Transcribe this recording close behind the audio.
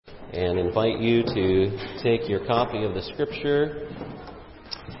and invite you to take your copy of the Scripture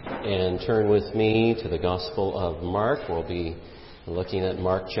and turn with me to the Gospel of Mark. We'll be looking at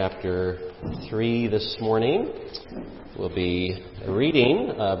Mark chapter 3 this morning. We'll be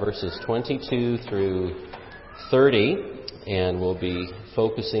reading verses 22 through 30, and we'll be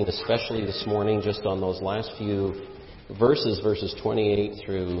focusing especially this morning just on those last few verses 28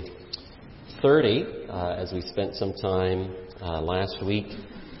 through 30, as we spent some time last week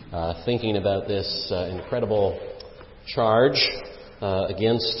thinking about this incredible charge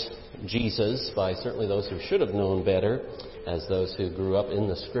against Jesus by certainly those who should have known better, as those who grew up in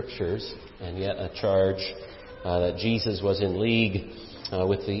the Scriptures, and yet a charge that Jesus was in league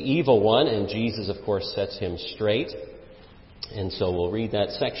with the evil one, and Jesus, of course, sets him straight. And so we'll read that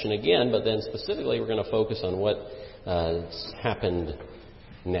section again, but then specifically we're going to focus on what happened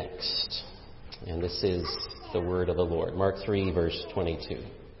next. And this is the word of the Lord. Mark 3, verse 22.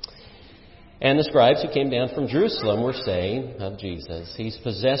 And the scribes who came down from Jerusalem were saying of Jesus, "He's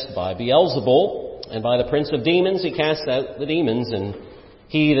possessed by Beelzebul, and by the prince of demons he casts out the demons." And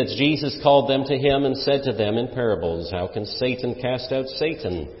he, that's Jesus, called them to him and said to them in parables, "How can Satan cast out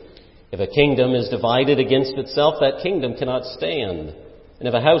Satan? If a kingdom is divided against itself, that kingdom cannot stand. And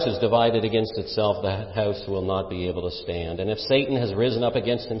if a house is divided against itself, that house will not be able to stand. And if Satan has risen up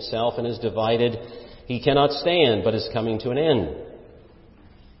against himself and is divided, he cannot stand, but is coming to an end.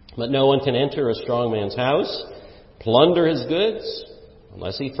 But no one can enter a strong man's house, plunder his goods,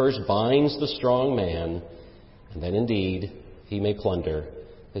 unless he first binds the strong man, and then indeed he may plunder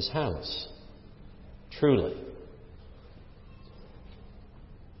his house. Truly,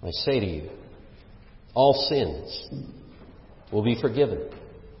 I say to you, all sins will be forgiven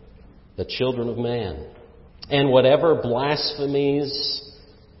the children of man, and whatever blasphemies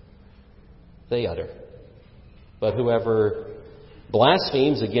they utter. But whoever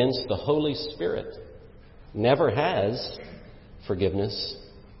blasphemes against the Holy Spirit never has forgiveness,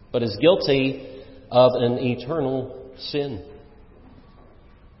 but is guilty of an eternal sin."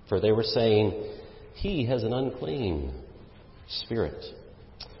 For they were saying, "He has an unclean spirit."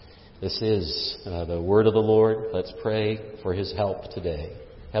 This is the word of the Lord. Let's pray for his help today.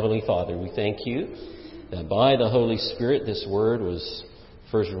 Heavenly Father, we thank you that by the Holy Spirit this word was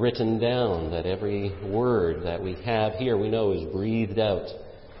first written down, that every word that we have here we know is breathed out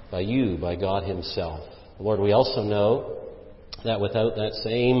by you, by God himself. Lord, we also know that without that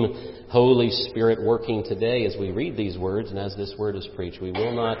same Holy Spirit working today as we read these words and as this word is preached, we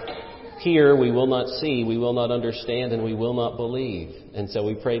will not hear, we will not see, we will not understand, and we will not believe. And so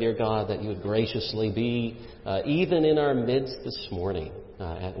we pray, dear God, that you would graciously be even in our midst this morning,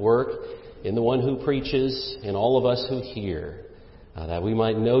 at work, in the one who preaches, in all of us who hear, that we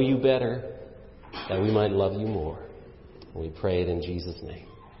might know you better, that we might love you more. We pray it in Jesus' name.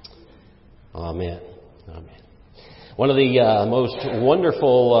 Amen. Amen. One of the most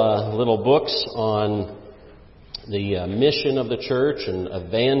wonderful little books on the mission of the church and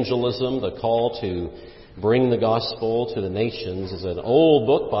evangelism, the call to bring the gospel to the nations, is an old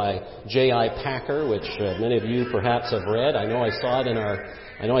book by J.I. Packer, which many of you perhaps have read. I know I saw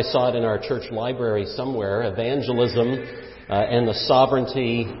it in our church library somewhere. Evangelism and the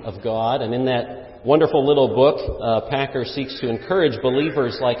Sovereignty of God. And in that wonderful little book, Packer seeks to encourage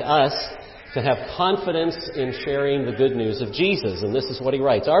believers like us to have confidence in sharing the good news of Jesus. And this is what he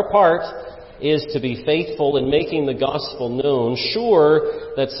writes: "Our part is to be faithful in making the gospel known,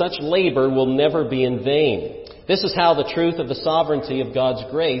 sure that such labor will never be in vain. This is how the truth of the sovereignty of God's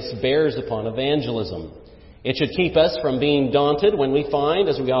grace bears upon evangelism. It should keep us from being daunted when we find,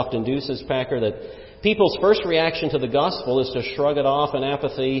 as we often do, says Packer, that people's first reaction to the gospel is to shrug it off in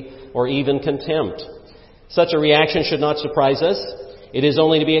apathy or even contempt. Such a reaction should not surprise us. It is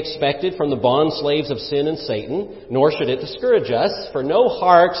only to be expected from the bond slaves of sin and Satan, nor should it discourage us, for no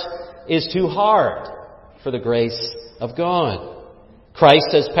heart is too hard for the grace of God. Christ,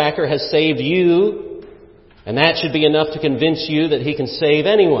 says Packer, has saved you, and that should be enough to convince you that he can save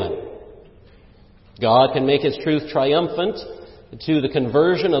anyone. God can make his truth triumphant to the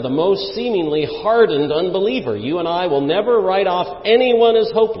conversion of the most seemingly hardened unbeliever. You and I will never write off anyone as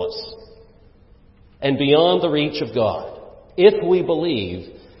hopeless and beyond the reach of God if we believe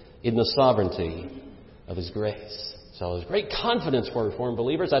in the sovereignty of his grace." So there's great confidence for Reformed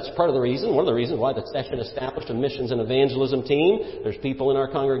believers. That's one of the reasons why the session established a missions and evangelism team. There's people in our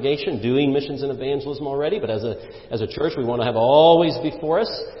congregation doing missions and evangelism already, but as a church we want to have always before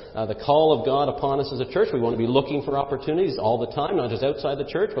us the call of God upon us as a church. We want to be looking for opportunities all the time, not just outside the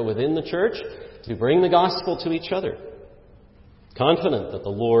church, but within the church, to bring the gospel to each other. Confident that the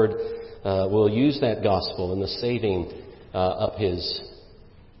Lord will use that gospel in the saving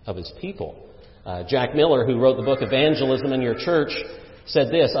of of his people. Jack Miller, who wrote the book Evangelism in Your Church, said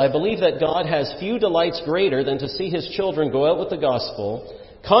this: "I believe that God has few delights greater than to see his children go out with the gospel,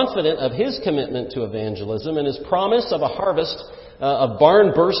 confident of his commitment to evangelism and his promise of a harvest of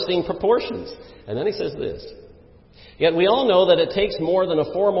barn-bursting proportions." And then he says this: "Yet we all know that it takes more than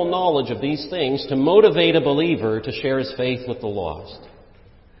a formal knowledge of these things to motivate a believer to share his faith with the lost.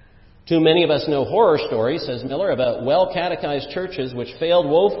 Too many of us know horror stories," says Miller, "about well-catechized churches which failed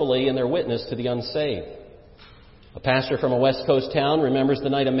woefully in their witness to the unsaved. A pastor from a West Coast town remembers the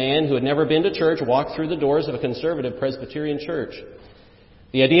night a man who had never been to church walked through the doors of a conservative Presbyterian church.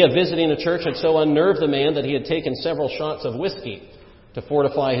 The idea of visiting a church had so unnerved the man that he had taken several shots of whiskey to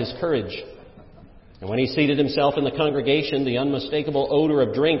fortify his courage. And when he seated himself in the congregation, the unmistakable odor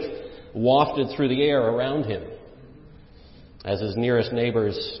of drink wafted through the air around him. As his nearest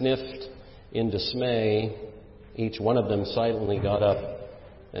neighbors sniffed in dismay, each one of them silently got up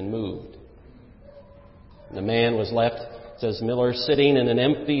and moved. The man was left," says Miller, "sitting in an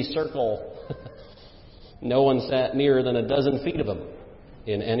empty circle. No one sat nearer than a dozen feet of him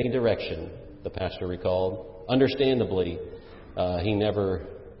in any direction," the pastor recalled. Understandably, he never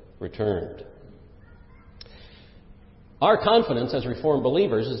returned. Our confidence as Reformed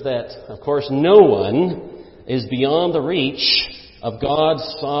believers is that, of course, no one is beyond the reach of God's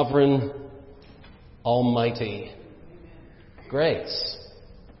sovereign, almighty grace.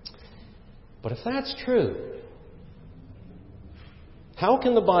 But if that's true, how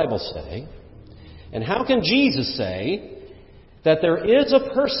can the Bible say, and how can Jesus say, that there is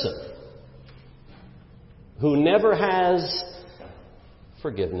a person who never has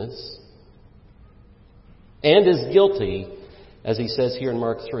forgiveness and is guilty, as he says here in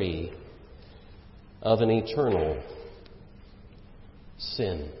Mark 3, of an eternal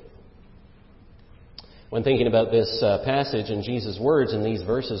sin? When thinking about this passage and Jesus' words in these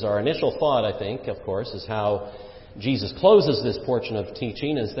verses, our initial thought, I think, of course, is how Jesus closes this portion of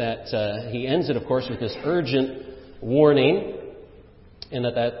teaching, is that he ends it, of course, with this urgent warning, and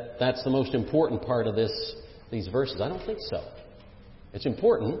that's the most important part of these verses. I don't think so. It's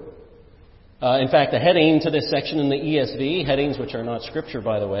important. In fact, the heading to this section in the ESV, headings which are not Scripture,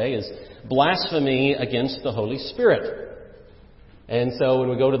 by the way, is blasphemy against the Holy Spirit. And so when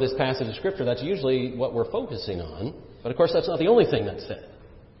we go to this passage of Scripture, that's usually what we're focusing on. But of course, that's not the only thing that's said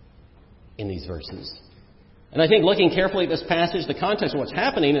in these verses. And I think looking carefully at this passage, the context of what's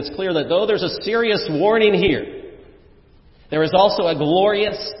happening, it's clear that though there's a serious warning here, there is also a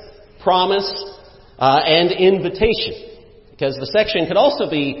glorious promise and invitation. Because the section could also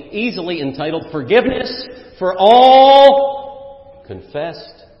be easily entitled "Forgiveness for All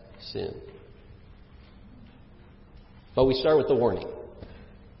Confessed Sin." But we start with the warning.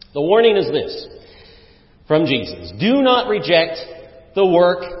 The warning is this from Jesus: do not reject the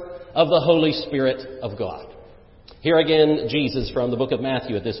work of the Holy Spirit of God. Here again, Jesus from the book of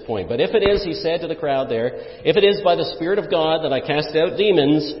Matthew at this point. "But if it is," he said to the crowd there, "if it is by the Spirit of God that I cast out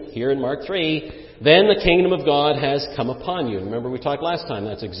demons," here in Mark 3, "then the kingdom of God has come upon you." Remember we talked last time,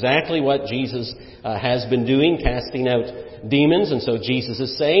 that's exactly what Jesus has been doing, casting out demons. And so Jesus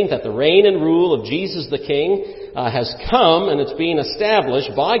is saying that the reign and rule of Jesus the King has come, and it's being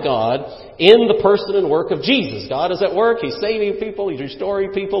established by God in the person and work of Jesus. God is at work. He's saving people. He's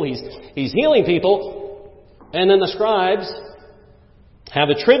restoring people. He's healing people. And then the scribes have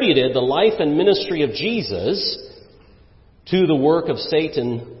attributed the life and ministry of Jesus to the work of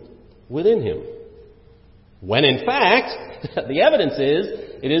Satan within him. When in fact, the evidence is,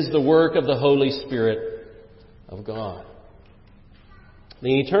 it is the work of the Holy Spirit of God.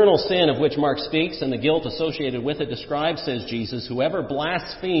 The eternal sin of which Mark speaks and the guilt associated with it describes, says Jesus, whoever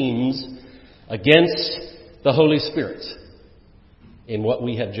blasphemes against the Holy Spirit, in what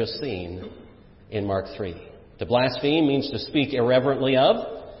we have just seen in Mark 3. To blaspheme means to speak irreverently of.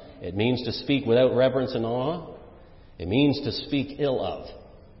 It means to speak without reverence and awe. It means to speak ill of.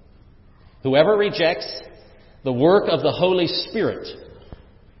 Whoever rejects the work of the Holy Spirit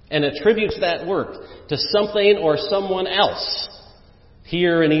and attributes that work to something or someone else,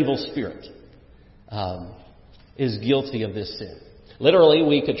 here an evil spirit, is guilty of this sin. Literally,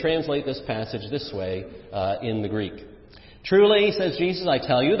 we could translate this passage this way in the Greek. "Truly," says Jesus, "I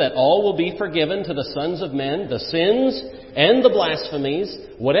tell you that all will be forgiven to the sons of men, the sins and the blasphemies,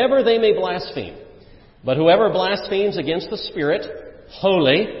 whatever they may blaspheme. But whoever blasphemes against the Spirit,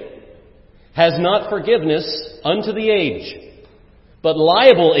 holy, has not forgiveness unto the age, but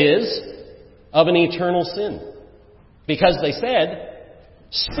liable is of an eternal sin. Because they said,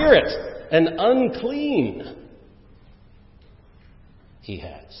 Spirit, and unclean he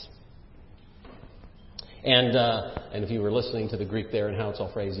has." And if you were listening to the Greek there and how it's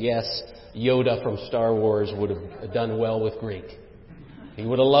all phrased, yes, Yoda from Star Wars would have done well with Greek. He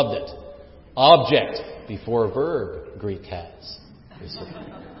would have loved it. Object before verb, Greek has.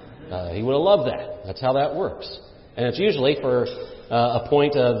 He would have loved that. That's how that works. And it's usually for a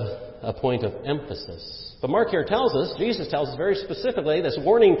point of emphasis. But Mark here tells us, Jesus tells us very specifically, this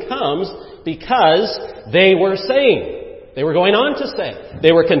warning comes because they were saying, they were going on to say,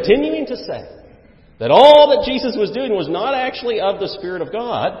 they were continuing to say, that all that Jesus was doing was not actually of the Spirit of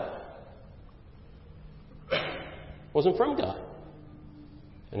God, wasn't from God.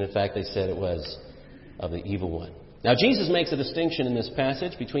 And in fact, they said it was of the evil one. Now, Jesus makes a distinction in this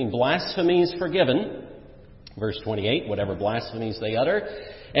passage between blasphemies forgiven, verse 28, whatever blasphemies they utter,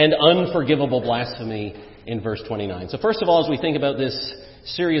 and unforgivable blasphemy in verse 29. So first of all, as we think about this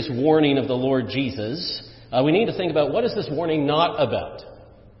serious warning of the Lord Jesus, we need to think about what is this warning not about?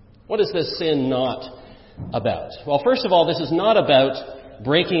 What is this sin not about? Well, first of all, this is not about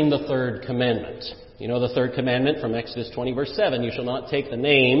breaking the third commandment. You know the third commandment from Exodus 20, verse 7. You shall not take the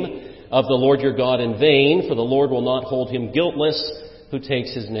name of the Lord your God in vain, for the Lord will not hold him guiltless who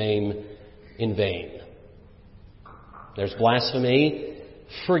takes his name in vain. There's blasphemy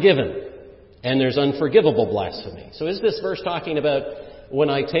forgiven, and there's unforgivable blasphemy. So is this verse talking about when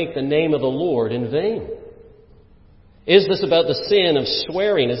I take the name of the Lord in vain? Is this about the sin of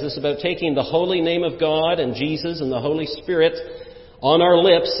swearing? Is this about taking the holy name of God and Jesus and the Holy Spirit on our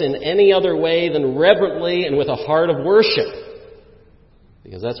lips in any other way than reverently and with a heart of worship?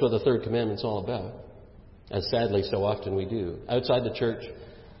 Because that's what the third commandment's all about. As sadly so often we do. Outside the church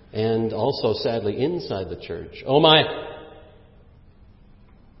and also sadly inside the church. Oh my!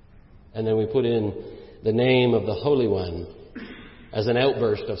 And then we put in the name of the Holy One as an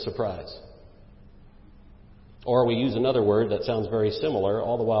outburst of surprise. Or we use another word that sounds very similar,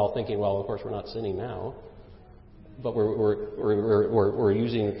 all the while thinking, well, of course we're not sinning now. But we're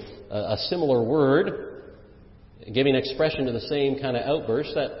using a similar word, giving expression to the same kind of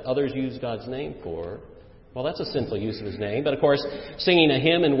outburst that others use God's name for. Well, that's a sinful use of His name. But of course, singing a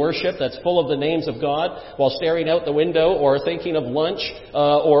hymn in worship that's full of the names of God while staring out the window or thinking of lunch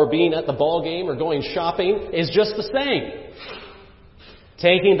or being at the ball game or going shopping is just the same.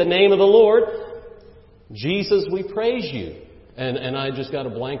 Taking the name of the Lord, Jesus, we praise you. And I just got a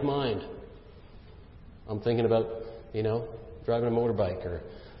blank mind. I'm thinking about, driving a motorbike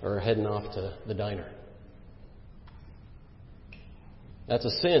or heading off to the diner. That's a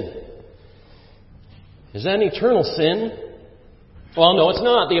sin. Is that an eternal sin? Well, no, it's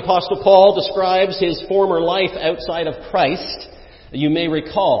not. The Apostle Paul describes his former life outside of Christ, you may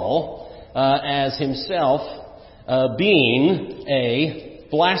recall, as himself being a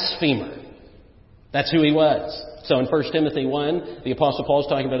blasphemer. That's who he was. So in 1 Timothy 1, the Apostle Paul is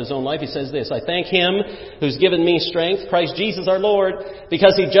talking about his own life. He says this, I thank Him who's given me strength, Christ Jesus our Lord,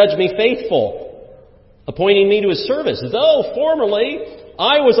 because He judged me faithful, appointing me to His service, though formerly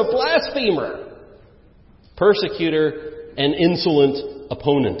I was a blasphemer, persecutor, and insolent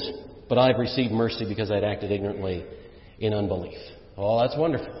opponent. But I've received mercy because I'd acted ignorantly in unbelief. Oh, that's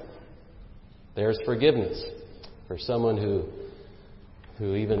wonderful. There's forgiveness for someone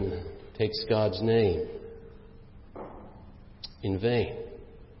who even takes God's name in vain.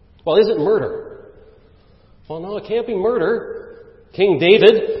 Well, is it murder? Well, no, it can't be murder. King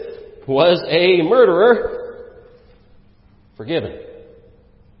David was a murderer, forgiven.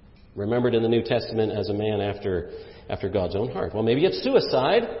 Remembered in the New Testament as a man after God's own heart. Well, maybe it's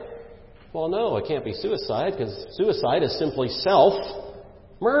suicide. Well, no, it can't be suicide because suicide is simply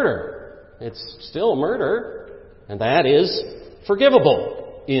self-murder. It's still murder, and that is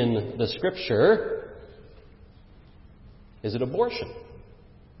forgivable in the Scripture. Is it abortion?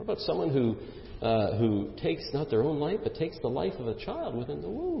 What about someone who takes not their own life, but takes the life of a child within the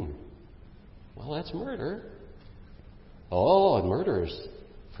womb? Well, that's murder. Oh, and murder is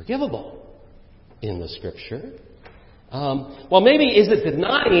forgivable in the Scripture. Well, maybe is it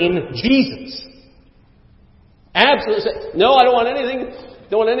denying Jesus? Absolutely. No, I don't want anything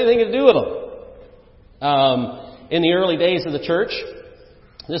to do with Him. In the early days of the church,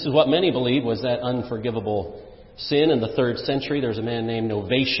 this is what many believe was that unforgivable sin. In the 3rd century, there's a man named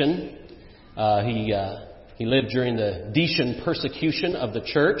Novatian. He lived during the Decian persecution of the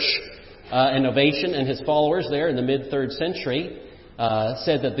church. And Novatian and his followers there in the mid-3rd century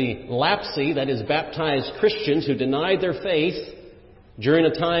said that the lapsi, that is baptized Christians who denied their faith during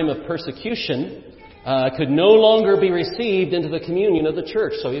a time of persecution, could no longer be received into the communion of the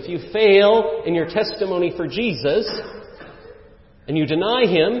church. So if you fail in your testimony for Jesus and you deny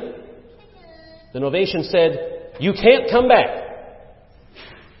Him, the Novatian said, you can't come back.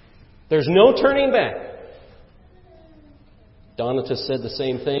 There's no turning back. Donatists said the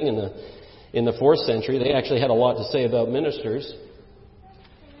same thing in the 4th century. They actually had a lot to say about ministers.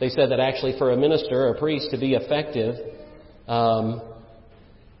 They said that actually for a minister or a priest to be effective,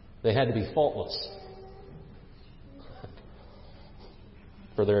 they had to be faultless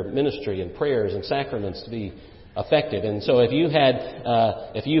for their ministry and prayers and sacraments to be effective. And so if you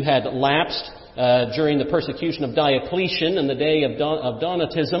had lapsed during the persecution of Diocletian in the day of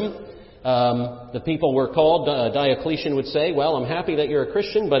Donatism, the people were called. Diocletian would say, "Well, I'm happy that you're a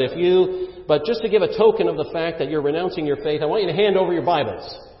Christian, but just to give a token of the fact that you're renouncing your faith, I want you to hand over your Bibles."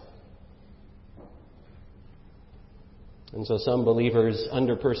 And so some believers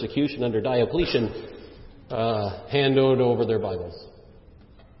under persecution, under Diocletian, handed over their Bibles.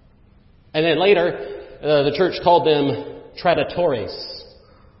 And then later, the church called them traditores,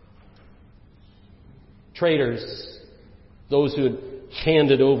 traitors, those who had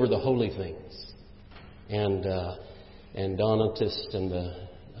handed over the holy things. And Donatists and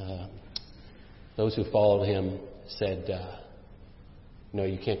those who followed him said, "No,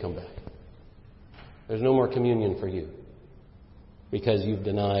 you can't come back. There's no more communion for you because you've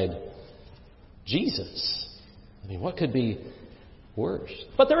denied Jesus." I mean, what could be worse?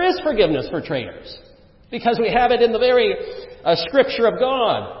 But there is forgiveness for traitors because we have it in the very Scripture of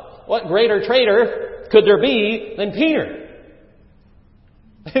God. What greater traitor could there be than Peter?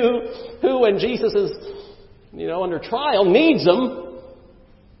 Who when Jesus is, under trial, needs him.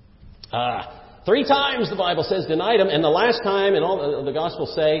 3 times the Bible says denied him, and the last time, and all the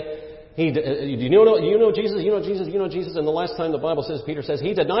Gospels say, you know Jesus, and the last time the Bible says, Peter says,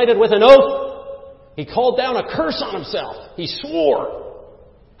 he denied it with an oath. He called down a curse on himself. He swore,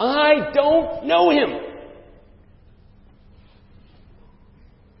 "I don't know him."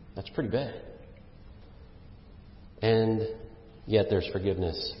 That's pretty bad. And yet there's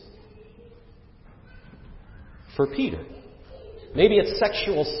forgiveness for Peter. Maybe it's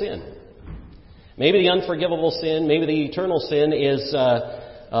sexual sin. Maybe the unforgivable sin, maybe the eternal sin is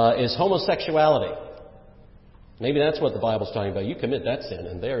homosexuality. Maybe that's what the Bible's talking about. You commit that sin,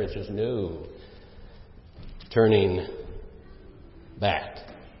 and there is just no turning back.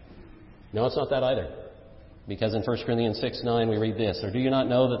 No, it's not that either. Because in 1 Corinthians 6:9 we read this, "Or do you not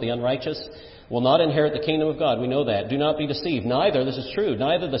know that the unrighteous will not inherit the kingdom of God?" We know that. "Do not be deceived. Neither," this is true,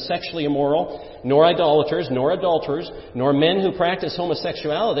 "neither the sexually immoral, nor idolaters, nor adulterers, nor men who practice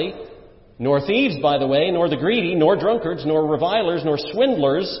homosexuality, nor thieves, by the way, nor the greedy, nor drunkards, nor revilers, nor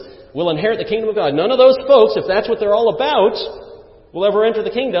swindlers will inherit the kingdom of God." None of those folks, if that's what they're all about, will ever enter the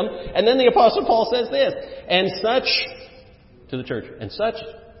kingdom. And then the Apostle Paul says this, "And such," to the church, "and such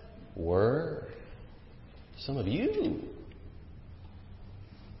were some of you.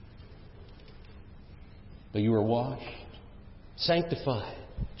 But you were washed, sanctified,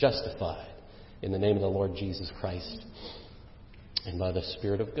 justified in the name of the Lord Jesus Christ and by the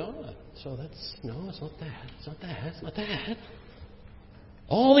Spirit of God." So it's not that. It's not that.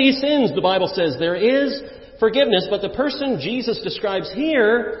 All these sins, the Bible says, there is forgiveness, but the person Jesus describes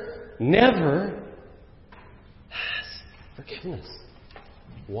here never has forgiveness.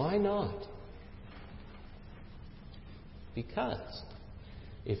 Why not? Because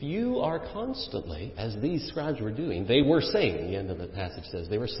if you are constantly, as these scribes were doing, they were saying, the end of the passage says,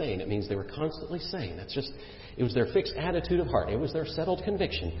 they were saying, it means they were constantly saying. It was their fixed attitude of heart. It was their settled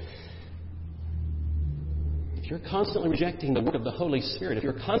conviction. If you're constantly rejecting the work of the Holy Spirit, if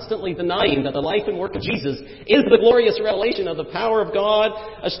you're constantly denying that the life and work of Jesus is the glorious revelation of the power of God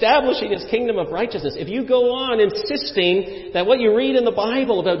establishing His kingdom of righteousness, if you go on insisting that what you read in the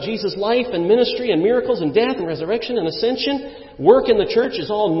Bible about Jesus' life and ministry and miracles and death and resurrection and ascension, work in the church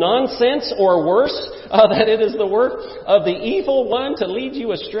is all nonsense or worse, that it is the work of the evil one to lead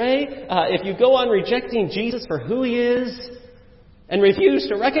you astray, if you go on rejecting Jesus for who He is, and refuse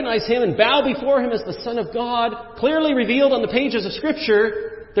to recognize Him and bow before Him as the Son of God, clearly revealed on the pages of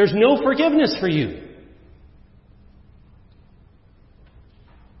Scripture, there's no forgiveness for you.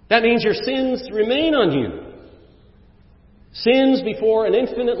 That means your sins remain on you. Sins before an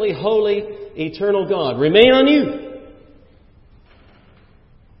infinitely holy, eternal God remain on you.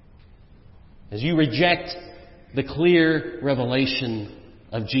 As you reject the clear revelation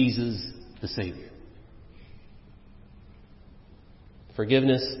of Jesus the Savior.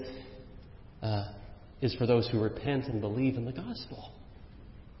 Forgiveness is for those who repent and believe in the gospel.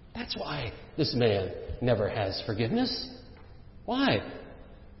 That's why this man never has forgiveness. Why?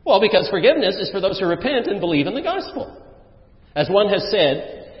 Well, because forgiveness is for those who repent and believe in the gospel. As one has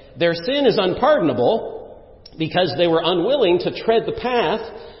said, their sin is unpardonable because they were unwilling to tread the path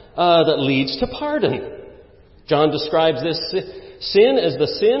that leads to pardon. John describes this sin as the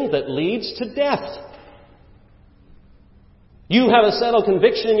sin that leads to death. You have a settled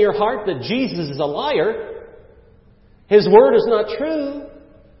conviction in your heart that Jesus is a liar. His word is not true.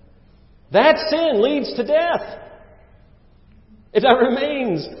 That sin leads to death. If that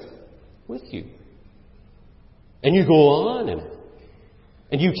remains with you. And you go on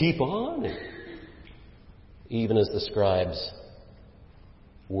and you keep on. Even as the scribes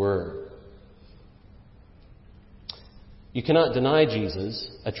were. You cannot deny Jesus,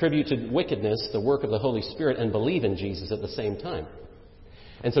 attribute to wickedness the work of the Holy Spirit, and believe in Jesus at the same time.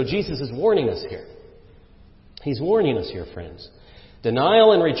 And so Jesus is warning us here. He's warning us here, friends.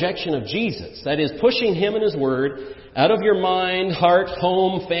 Denial and rejection of Jesus, that is, pushing Him and His Word out of your mind, heart,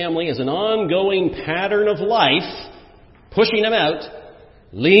 home, family as an ongoing pattern of life, pushing Him out,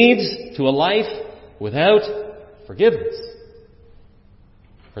 leads to a life without forgiveness.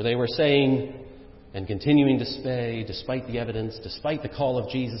 For they were saying and continuing to say, despite the evidence, despite the call of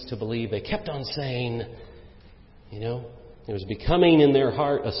Jesus to believe, they kept on saying, it was becoming in their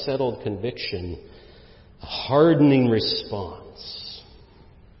heart a settled conviction, a hardening response.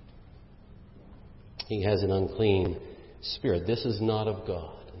 He has an unclean spirit. This is not of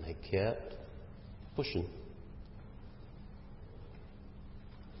God. And they kept pushing.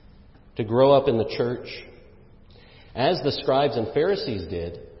 To grow up in the church, as the scribes and Pharisees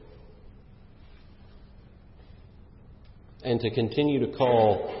did, and to continue to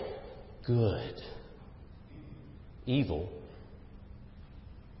call good evil,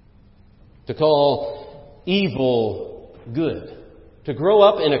 to call evil good, to grow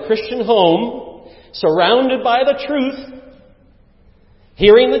up in a Christian home, surrounded by the truth,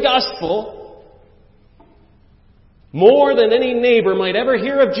 hearing the gospel, more than any neighbor might ever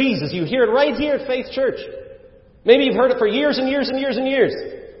hear of Jesus. You hear it right here at Faith Church. Maybe you've heard it for years and years and years and years.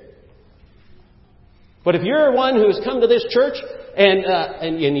 But if you're one who has come to this church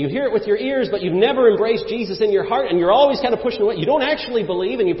and you hear it with your ears, but you've never embraced Jesus in your heart, and you're always kind of pushing away, you don't actually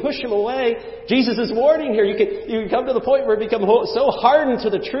believe, and you push Him away, Jesus is warning here. You can come to the point where you become so hardened to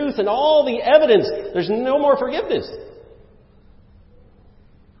the truth and all the evidence, there's no more forgiveness.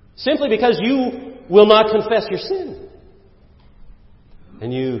 Simply because you will not confess your sin.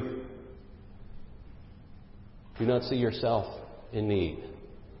 And you do not see yourself in need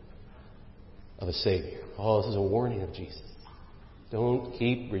of a Savior. Oh, this is a warning of Jesus. Don't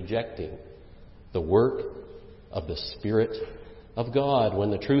keep rejecting the work of the Spirit of God when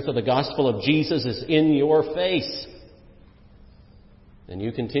the truth of the gospel of Jesus is in your face. And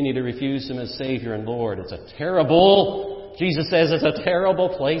you continue to refuse Him as Savior and Lord. It's a terrible, Jesus says, it's a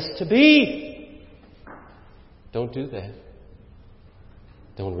terrible place to be. Don't do that.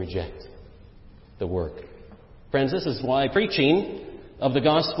 Don't reject the work. Friends, this is why preaching of the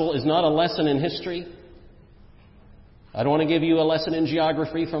gospel is not a lesson in history. I don't want to give you a lesson in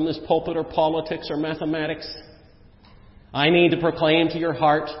geography from this pulpit or politics or mathematics. I need to proclaim to your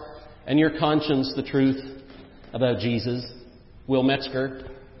heart and your conscience the truth about Jesus. Will Metzger,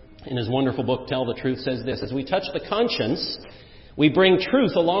 in his wonderful book, Tell the Truth, says this: as we touch the conscience, we bring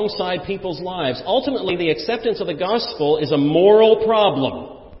truth alongside people's lives. Ultimately, the acceptance of the gospel is a moral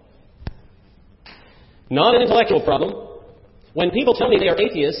problem, not an intellectual problem. When people tell me they are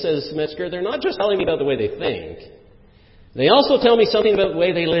atheists, says Metzger, they're not just telling me about the way they think. They also tell me something about the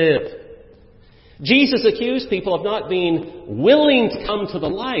way they live. Jesus accused people of not being willing to come to the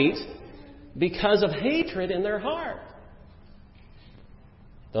light because of hatred in their heart.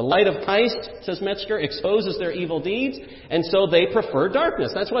 The light of Christ, says Metzger, exposes their evil deeds, and so they prefer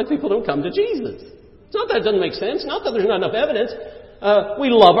darkness. That's why people don't come to Jesus. It's not that it doesn't make sense, not that there's not enough evidence. We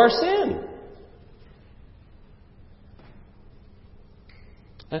love our sin.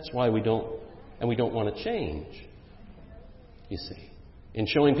 That's why we don't want to change, you see. In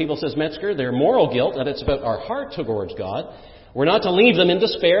showing people, says Metzger, their moral guilt, that it's about our heart towards God, we're not to leave them in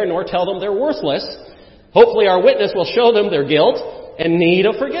despair nor tell them they're worthless. Hopefully our witness will show them their guilt and need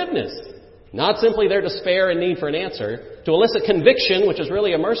of forgiveness. Not simply their despair and need for an answer. To elicit conviction, which is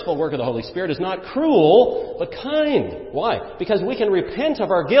really a merciful work of the Holy Spirit, is not cruel, but kind. Why? Because we can repent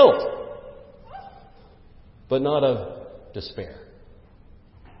of our guilt, but not of despair.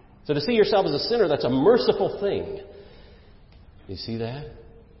 So to see yourself as a sinner, that's a merciful thing. You see that?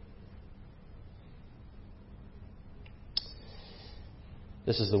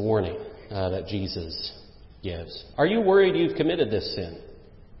 This is the warning that Jesus gives. Are you worried you've committed this sin?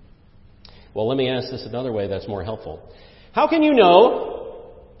 Well, let me ask this another way that's more helpful. How can you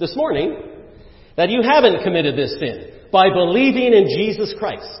know this morning that you haven't committed this sin? By believing in Jesus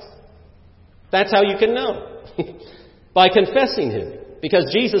Christ. That's how you can know. By confessing Him.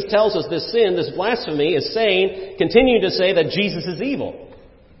 Because Jesus tells us this sin, this blasphemy, is saying, continue to say that Jesus is evil.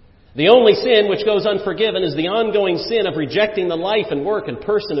 The only sin which goes unforgiven is the ongoing sin of rejecting the life and work and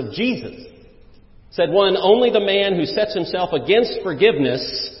person of Jesus. Said one, only the man who sets himself against forgiveness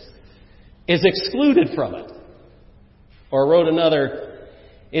is excluded from it. Or wrote another,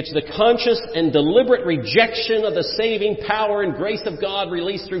 it's the conscious and deliberate rejection of the saving power and grace of God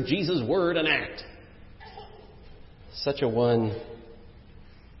released through Jesus' word and act. Such a one,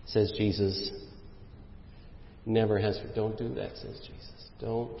 says Jesus, never has... Don't do that, says Jesus.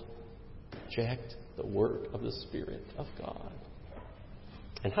 Don't reject the work of the Spirit of God.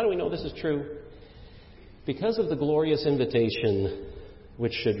 And how do we know this is true? Because of the glorious invitation,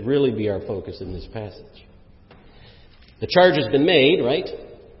 which should really be our focus in this passage. The charge has been made, right,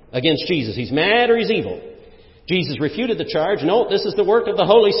 against Jesus. He's mad or he's evil. Jesus refuted the charge. No, this is the work of the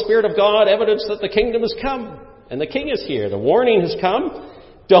Holy Spirit of God, evidence that the kingdom has come. And the King is here. The warning has come.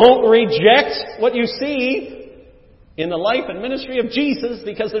 Don't reject what you see in the life and ministry of Jesus,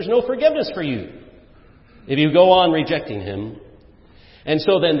 because there's no forgiveness for you if you go on rejecting Him. And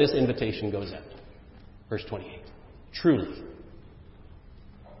so then this invitation goes out. Verse 28. Truly,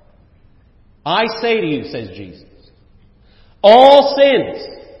 I say to you, says Jesus, all sins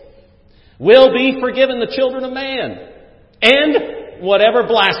will be forgiven the children of man, and whatever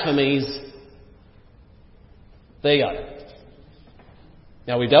blasphemies they utter.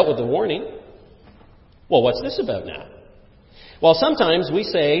 Now, we've dealt with the warning. Well, what's this about now? Well, sometimes we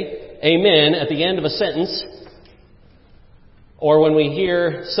say amen at the end of a sentence, or when we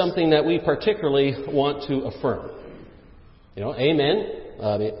hear something that we particularly want to affirm. You know,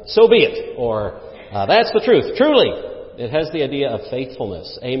 amen, so be it, or that's the truth. Truly, it has the idea of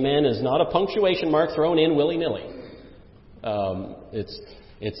faithfulness. Amen is not a punctuation mark thrown in willy-nilly.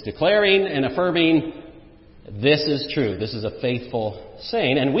 It's declaring and affirming this is true. This is a faithful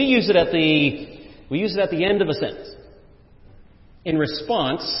saying, and we use it at the end of a sentence in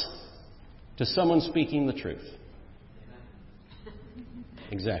response to someone speaking the truth.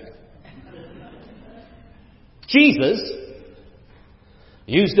 Exactly. Jesus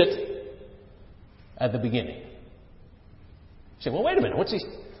used it at the beginning. You say, well, wait a minute. What's he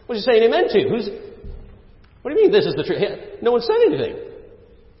saying amen to? What do you mean this is the truth? No one said anything.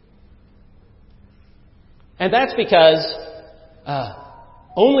 And that's because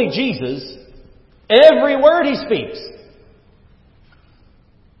only Jesus, every word He speaks,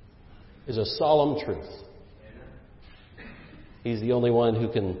 is a solemn truth. He's the only one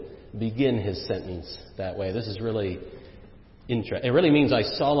who can begin His sentence that way. This is really interesting. It really means I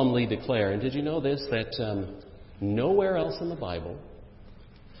solemnly declare. And did you know this? That nowhere else in the Bible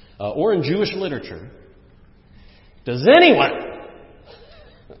or in Jewish literature does anyone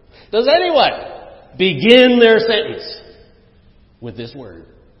begin their sentence with this word.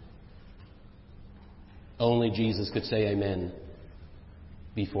 Only Jesus could say amen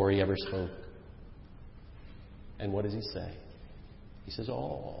before He ever spoke. And what does He say? He says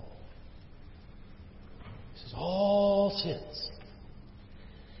all. He says all sins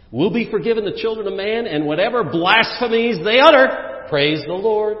will be forgiven the children of man, and whatever blasphemies they utter, praise the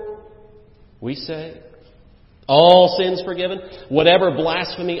Lord, we say. All sins forgiven, whatever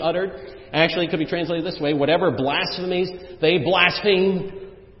blasphemy uttered. Actually, it could be translated this way: whatever blasphemies they blaspheme,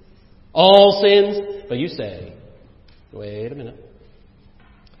 all sins. But you say, wait a minute.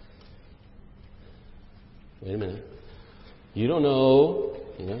 You don't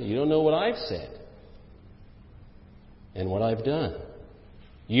know what I've said and what I've done.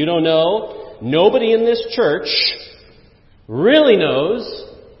 You don't know. Nobody in this church really knows,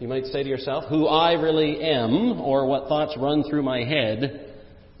 you might say to yourself, who I really am or what thoughts run through my head.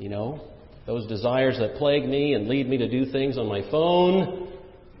 You know, those desires that plague me and lead me to do things on my phone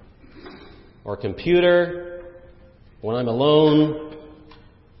or computer when I'm alone,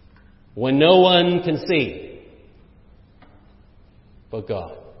 when no one can see but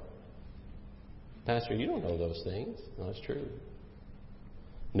God. Pastor, you don't know those things. No, that's true.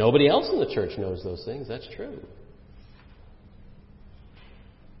 Nobody else in the church knows those things. That's true.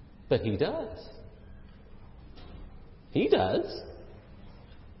 But He does. He does.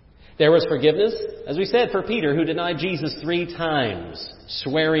 There was forgiveness, as we said, for Peter, who denied Jesus 3 times,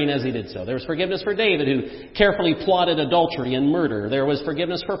 swearing as he did so. There was forgiveness for David, who carefully plotted adultery and murder. There was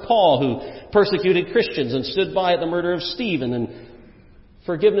forgiveness for Paul, who persecuted Christians and stood by at the murder of Stephen. And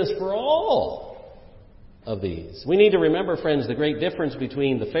forgiveness for all of these. We need to remember, friends, the great difference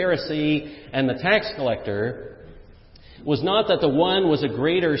between the Pharisee and the tax collector was not that the one was a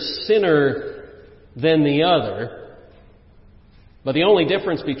greater sinner than the other, but the only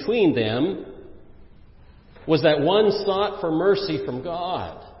difference between them was that one sought for mercy from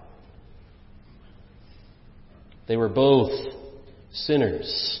God. They were both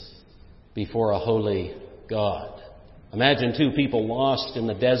sinners before a holy God. Imagine two people lost in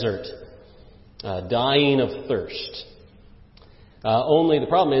the desert, dying of thirst. Only the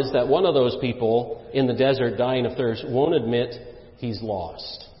problem is that one of those people in the desert dying of thirst won't admit he's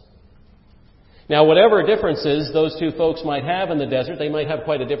lost. Now, whatever differences those two folks might have in the desert, they might have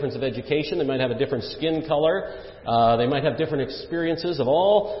quite a difference of education, they might have a different skin color, they might have different experiences of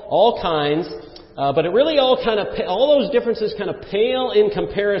all kinds, but it really all those differences kind of pale in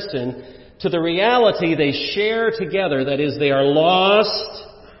comparison to the reality they share together, that is, they are lost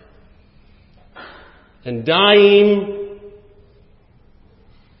and dying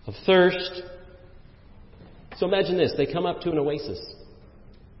of thirst. So imagine this, they come up to an oasis.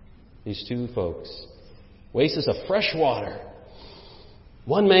 These two folks. Oasis of fresh water.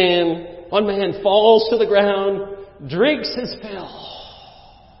 One man falls to the ground, drinks his fill.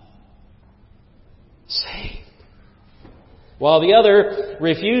 Saved. While the other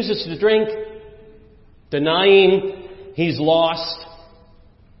refuses to drink, denying he's lost,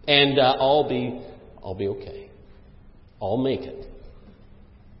 and I'll be okay. I'll make it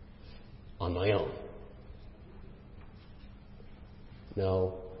on my own.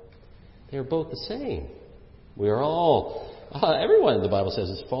 No. They're both the same. We are all, everyone, the Bible says,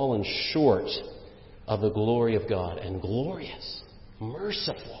 has fallen short of the glory of God. And glorious,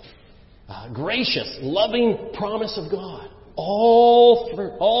 merciful, gracious, loving promise of God.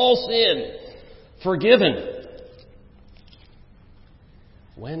 All sin forgiven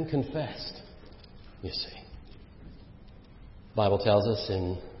when confessed, you see. The Bible tells us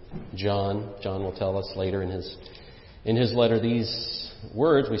in John will tell us later in his letter these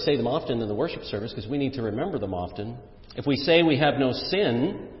words. We say them often in the worship service because we need to remember them often. If we say we have no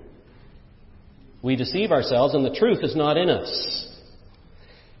sin, we deceive ourselves and the truth is not in us.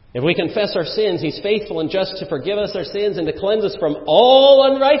 If we confess our sins, He's faithful and just to forgive us our sins and to cleanse us from all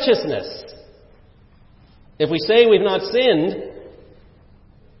unrighteousness. If we say we've not sinned,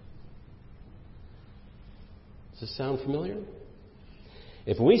 does this sound familiar?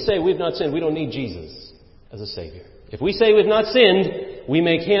 If we say we've not sinned, we don't need Jesus as a Savior. If we say we've not sinned, we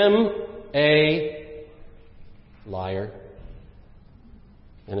make Him a liar.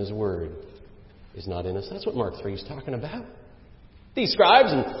 And His Word is not in us. That's what Mark 3 is talking about. These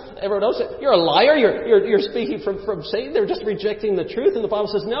scribes and everyone else, you're a liar, you're speaking from Satan, they're just rejecting the truth. And the Bible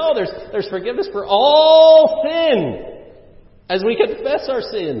says, no, there's forgiveness for all sin as we confess our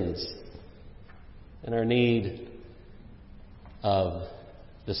sins and our need of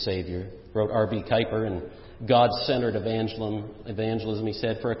the Savior. Wrote R.B. Kuyper in God-centered evangelism, he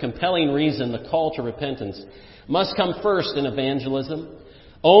said, for a compelling reason, the call to repentance must come first in evangelism.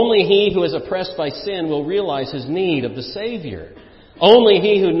 Only he who is oppressed by sin will realize his need of the Savior. Only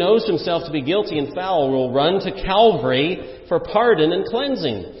he who knows himself to be guilty and foul will run to Calvary for pardon and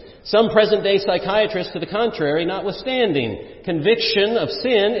cleansing. Some present-day psychiatrists, to the contrary, notwithstanding, conviction of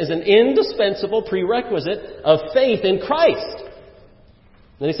sin is an indispensable prerequisite of faith in Christ.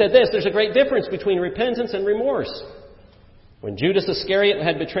 Then he said this, there's a great difference between repentance and remorse. When Judas Iscariot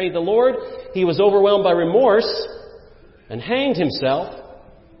had betrayed the Lord, he was overwhelmed by remorse and hanged himself.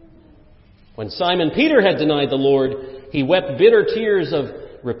 When Simon Peter had denied the Lord, he wept bitter tears of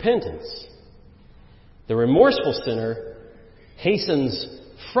repentance. The remorseful sinner hastens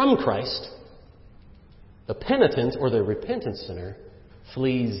from Christ. The penitent or the repentant sinner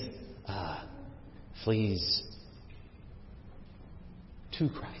flees to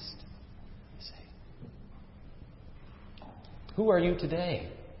Christ. You say, who are you today?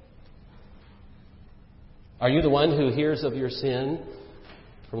 Are you the one who hears of your sin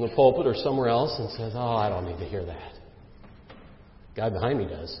from the pulpit or somewhere else and says, oh, I don't need to hear that? Guy behind me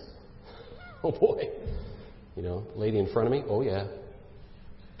does. Oh boy. Lady in front of me, oh yeah.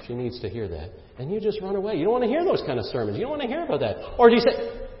 She needs to hear that. And you just run away. You don't want to hear those kind of sermons. You don't want to hear about that. Or do you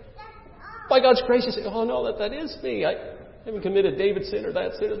say, by God's grace, you say, oh no, that is me. I haven't committed David's sin or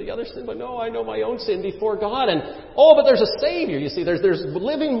that sin or the other sin, but no, I know my own sin before God. And, but there's a Savior. You see, there's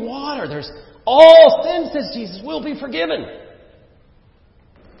living water. There's all sins, says Jesus, will be forgiven.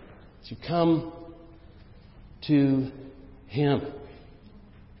 So you come to Him.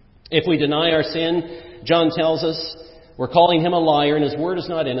 If we deny our sin, John tells us, we're calling Him a liar and His Word is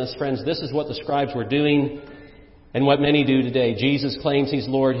not in us. Friends, this is what the scribes were doing and what many do today. Jesus claims He's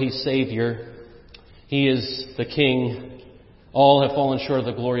Lord, He's Savior. He is the King. All have fallen short of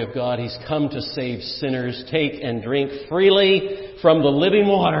the glory of God. He's come to save sinners. Take and drink freely from the living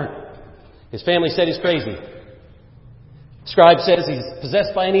water. His family said he's crazy. The scribe says he's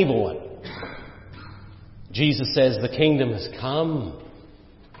possessed by an evil one. Jesus says the kingdom has come.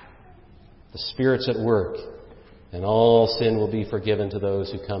 The Spirit's at work. And all sin will be forgiven to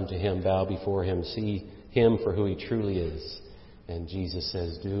those who come to Him, bow before Him, see Him for who He truly is. And Jesus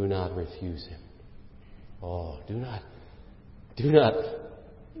says, do not refuse Him. Oh, do not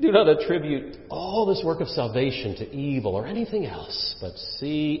attribute all this work of salvation to evil or anything else, but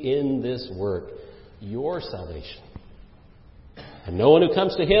see in this work your salvation. And no one who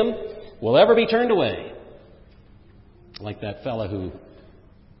comes to Him will ever be turned away. Like that fella who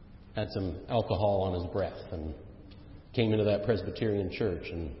had some alcohol on his breath and came into that Presbyterian church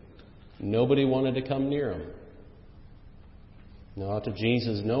and nobody wanted to come near him. No, to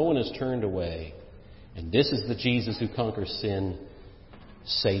Jesus, no one is turned away. And this is the Jesus who conquers sin,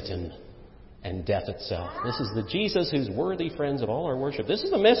 Satan, and death itself. This is the Jesus who's worthy, friends, of all our worship. This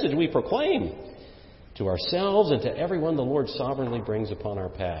is the message we proclaim to ourselves and to everyone the Lord sovereignly brings upon our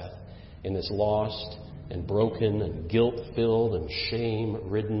path in this lost and broken and guilt-filled and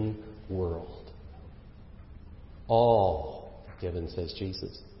shame-ridden world. All forgiven, says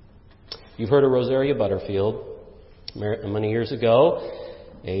Jesus. You've heard of Rosaria Butterfield. Many years ago,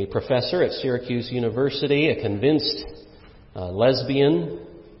 a professor at Syracuse University, a convinced lesbian,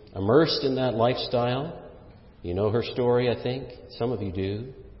 immersed in that lifestyle. You know her story, I think. Some of you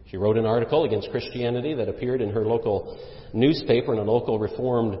do. She wrote an article against Christianity that appeared in her local newspaper, and a local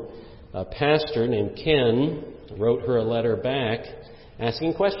Reformed pastor named Ken wrote her a letter back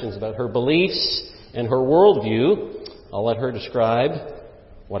asking questions about her beliefs and her worldview. I'll let her describe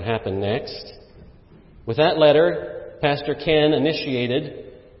what happened next. With that letter, Pastor Ken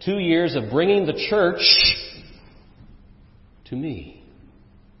initiated 2 years of bringing the church to me,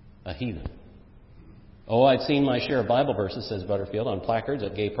 a heathen. Oh, I'd seen my share of Bible verses, says Butterfield, on placards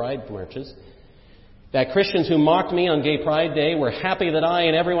at gay pride marches. That Christians who mocked me on Gay Pride Day were happy that I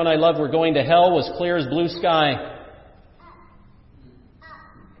and everyone I loved were going to hell was clear as blue sky.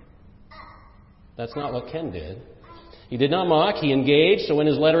 That's not what Ken did. He did not mock, he engaged, so when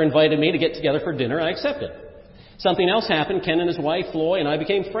his letter invited me to get together for dinner, I accepted. Something else happened. Ken and his wife, Floy, and I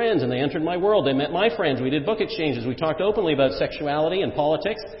became friends, and they entered my world. They met my friends. We did book exchanges. We talked openly about sexuality and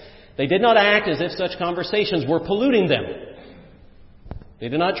politics. They did not act as if such conversations were polluting them. They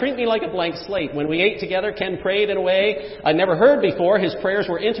did not treat me like a blank slate. When we ate together, Ken prayed in a way I'd never heard before. His prayers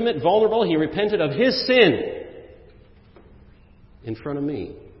were intimate, vulnerable. He repented of his sin in front of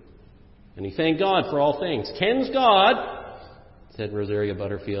me. And he thanked God for all things. Ken's God, said Rosaria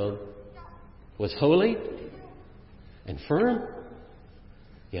Butterfield, was holy and firm,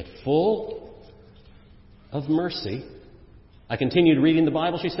 yet full of mercy. I continued reading the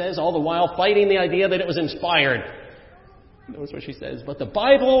Bible, she says, all the while fighting the idea that it was inspired. Notice what she says. But the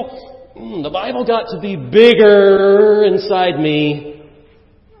Bible got to be bigger inside me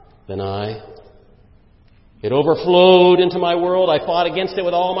than I. It overflowed into my world. I fought against it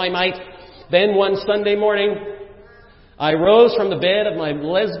with all my might. Then one Sunday morning, I rose from the bed of my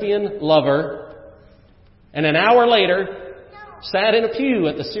lesbian lover, and an hour later, sat in a pew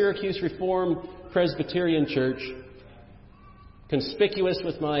at the Syracuse Reformed Presbyterian Church, conspicuous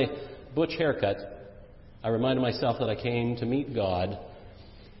with my butch haircut. I reminded myself that I came to meet God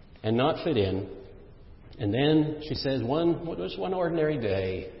and not fit in. And then, she says, one ordinary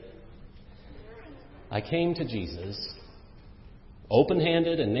day, I came to Jesus,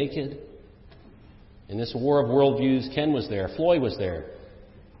 open-handed and naked. In this war of worldviews, Ken was there, Floy was there.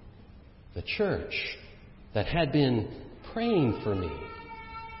 The church that had been praying for me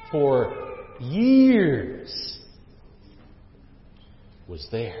for years was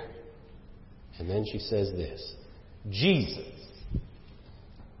there. And then she says this, Jesus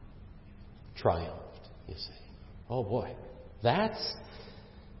triumphed, you see. Oh boy, that's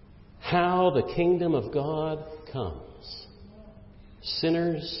how the kingdom of God comes.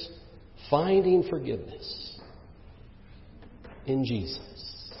 Sinners finding forgiveness in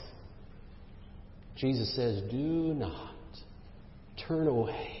Jesus. Jesus says, do not turn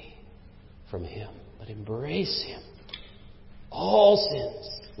away from Him, but embrace Him. All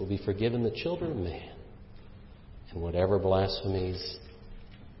sins will be forgiven the children of man, and whatever blasphemies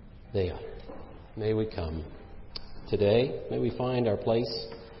they utter. May we come today. May we find our place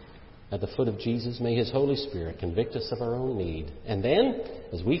at the foot of Jesus. May His Holy Spirit convict us of our own need. And then,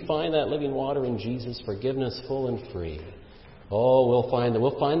 as we find that living water in Jesus, forgiveness full and free, we'll find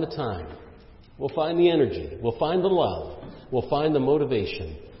the time. We'll find the energy. We'll find the love. We'll find the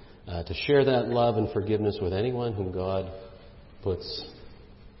motivation to share that love and forgiveness with anyone whom God puts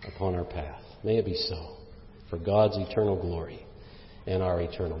upon our path. May it be so, for God's eternal glory and our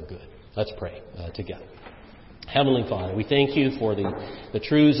eternal good. Let's pray together. Heavenly Father, we thank You for the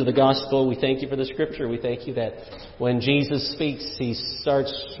truths of the gospel. We thank You for the Scripture. We thank You that when Jesus speaks, He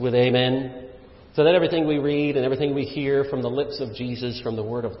starts with amen. so that everything we read and everything we hear from the lips of Jesus, from the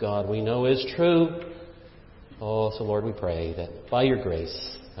Word of God, we know is true. Oh, so Lord, we pray that by your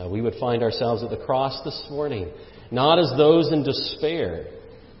grace, we would find ourselves at the cross this morning, not as those in despair,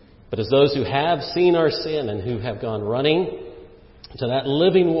 but as those who have seen our sin and who have gone running to that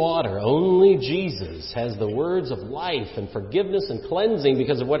living water. Only Jesus has the words of life and forgiveness and cleansing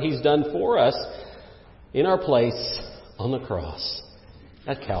because of what He's done for us in our place on the cross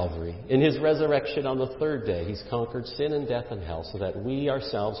at Calvary. In His resurrection on the third day, He's conquered sin and death and hell so that we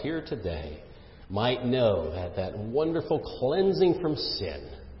ourselves here today might know that wonderful cleansing from sin,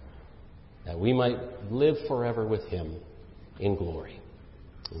 that we might live forever with Him in glory.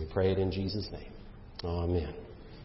 And we pray it in Jesus' name. Amen.